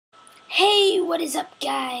Hey, what is up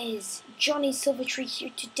guys? Johnny Silvertree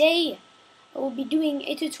here. Today I will be doing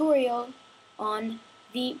a tutorial on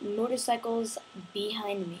the motorcycles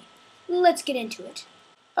behind me. Let's get into it.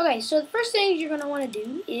 Okay, so the first thing you're going to want to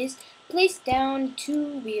do is place down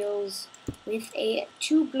two wheels with a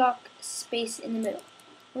 2-block space in the middle.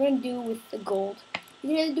 We're going to do with the gold. You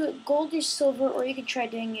can either do it gold or silver, or you can try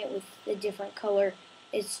doing it with a different color.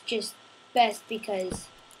 It's just best because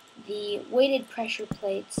the weighted pressure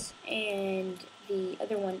plates and the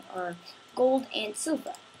other one are gold and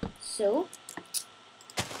silver. So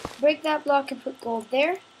break that block and put gold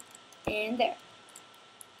there and there.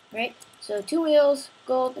 Right? So two wheels,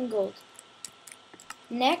 gold and gold.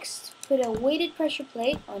 Next, put a weighted pressure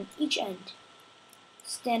plate on each end.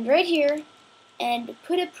 Stand right here and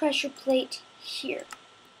put a pressure plate here.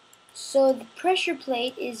 So the pressure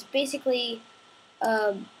plate is basically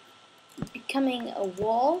becoming a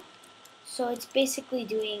wall. So it's basically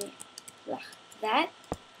doing like that,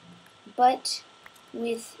 but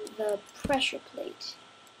with the pressure plate,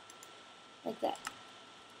 like that.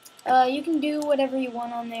 You can do whatever you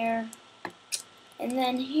want on there. And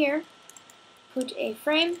then here, put a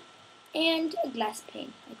frame and a glass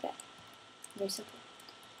pane, like that. Very simple.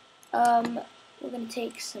 We're going to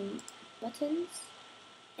take some buttons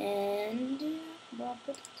and we'll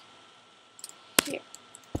put it here.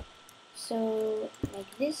 So,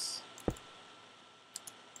 like this.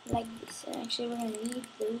 Like this. And actually, we're going to leave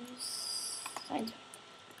those signs.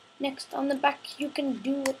 Next, on the back, you can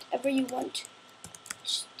do whatever you want.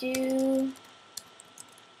 Just do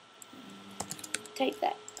type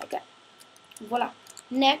that, like that. Voila.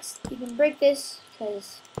 Next, you can break this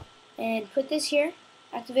and put this here.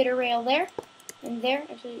 Activator rail there and there.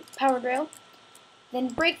 Actually, powered rail. Then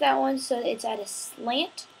break that one so that it's at a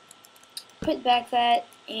slant. Put back that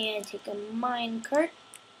and take a mine cart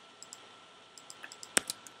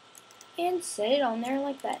and set it on there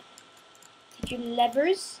like that. Take your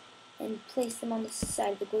levers and place them on the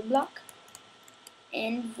side of the gold block.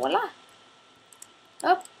 And voila!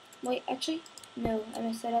 Oh, wait, actually, no, I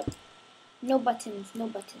messed that up. No buttons, no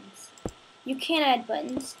buttons. You can add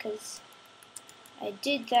buttons, because I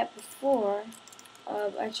did that before.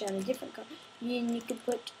 Actually, on a different car. You could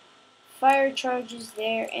put fire charges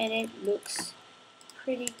there, and it looks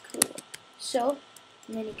pretty cool. So,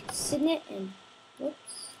 and then you can sit in it, and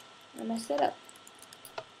whoops, I messed that up.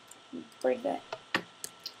 Break that.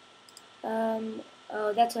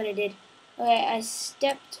 Oh, that's what I did. Okay, I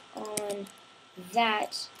stepped on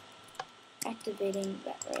that, activating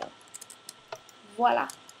that rail. Voila.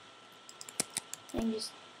 And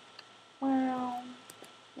just, wow,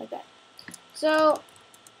 like that. So,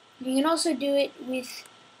 you can also do it with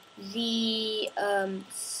the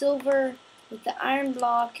silver, with the iron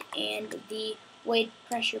block and the weight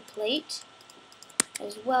pressure plate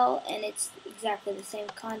as well, and it's exactly the same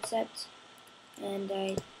concept. And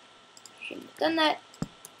I shouldn't have done that.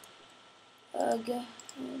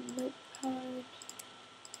 Notepad.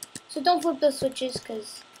 So don't flip those switches,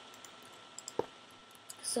 because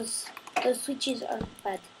those switches are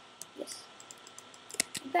bad. Yes,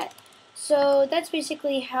 like that. So that's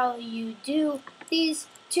basically how you do these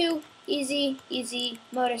two easy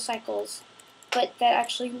motorcycles, but that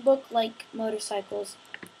actually look like motorcycles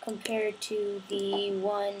compared to the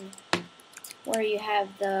one where you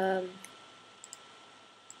have the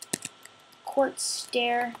quartz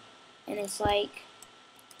stair, and it's like,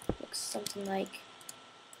 looks something like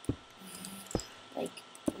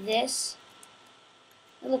this.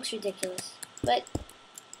 It looks ridiculous, but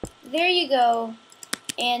there you go.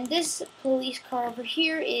 And this police car over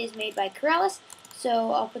here is made by Corrales,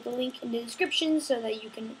 so I'll put the link in the description so that you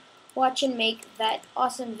can watch and make that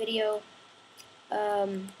awesome video.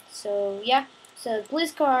 So yeah, so the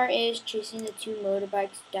police car is chasing the two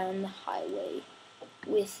motorbikes down the highway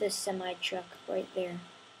with the semi-truck right there.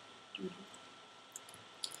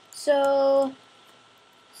 So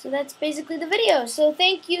that's basically the video. So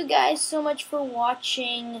thank you guys so much for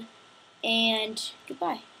watching, and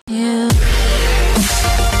goodbye. Yeah.